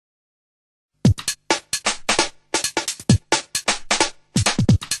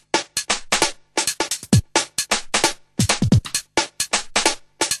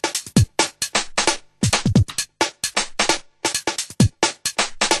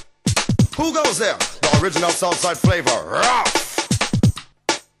Who goes there? The original Southside flavor, Ruff.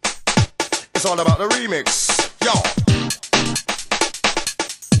 It's all about the remix, yo.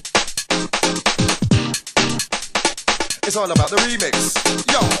 It's all about the remix,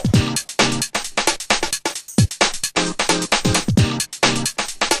 yo.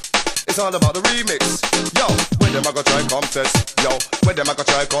 It's all about the remix, yo. When them I go try contest, yo. When them I go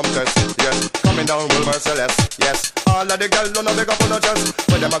try contest, yes. Coming down will merciless, yes. All of the girls don't big up on the chest.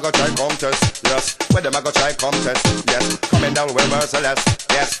 When them I go try contest, yes. When them I go try contest, yes. Coming down will merciless,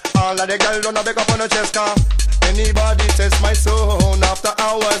 yes. All of the girls don't big up on the chest, car. Anybody test my soul after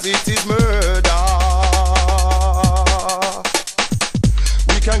hours, it is murder.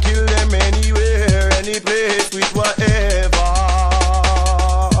 We can kill them anywhere, any place, with whatever.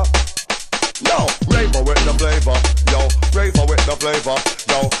 No, raver with the flavor, yo. Raver with the flavor,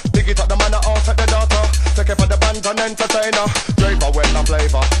 yo. Dig it up the man out at the daughter. Take it for the Banton entertainer. Raver with the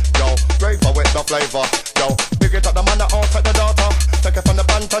flavor, yo. Raver with the flavor, yo. Dig it up the man out at the daughter. Take it from the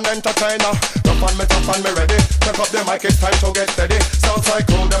Banton entertainer. Rough on me, tough on me, ready. Pick up the mic, it's time to get steady. Southside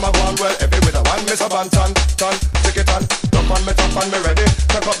cool, them a gone well. Every with a one, Mr.Banton, ton, stick it on. Rough on me, tough on me, ready.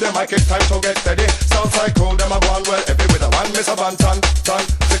 Pick up the mic, it's time to get steady. Southside cool, them a gone well. Every with a one, Mr.Banton, ton,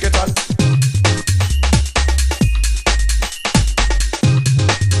 stick it on.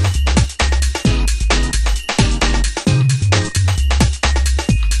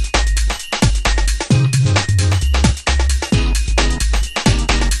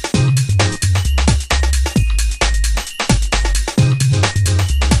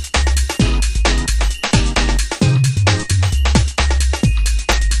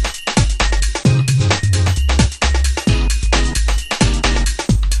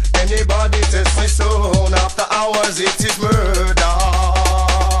 It is murder.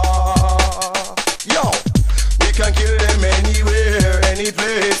 Yo, we can kill them anywhere, any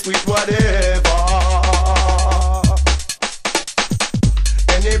place, with whatever.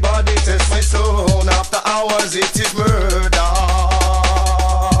 Anybody test my soul after hours, it is murder.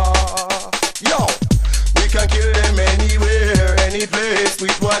 Yo, we can kill them anywhere, any place,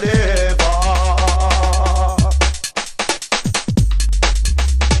 with whatever.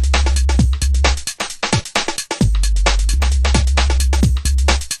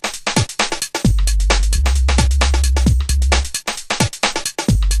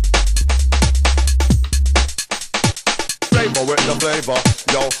 Raver with the flavor,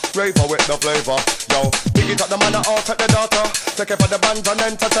 yo. Raver with the flavor, yo. Dig it up the man out at the daughter. Take it for the Banton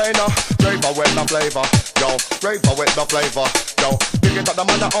entertainer. Raver with the flavor, yo. Raver with the flavor, yo. Dig it up the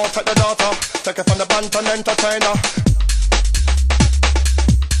man out at the daughter. Take it from the Banton entertainer.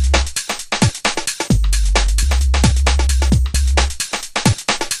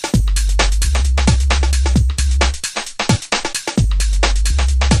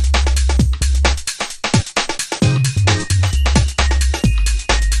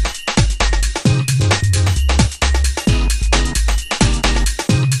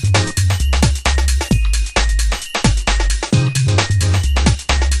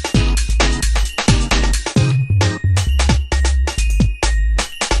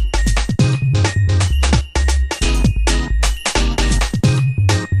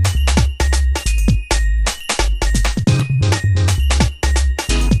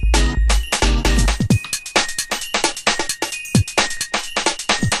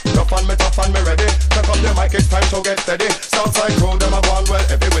 It's time to get steady. Southside crew, them a gone well.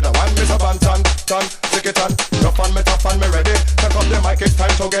 Every with a one, Mr.Banton, ton, stick it on. Rough on me, tough on me, ready. Pick up the mic, it's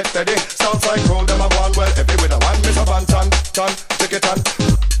time to get steady. Southside crew, them a gone well. Every with a one, Mr.Banton, ton, stick it on.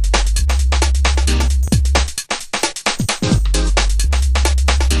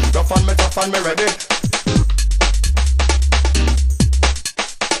 Rough on me, tough on me, ready.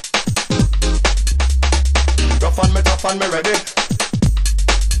 Rough on me, tough on me, ready.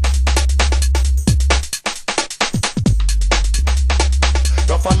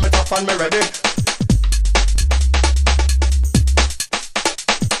 Rough on me, tough on me, ready.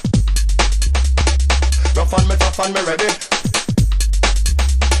 Rough on me, tough on me, ready.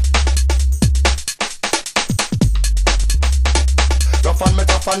 Rough on me,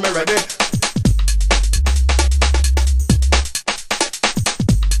 tough on me, ready.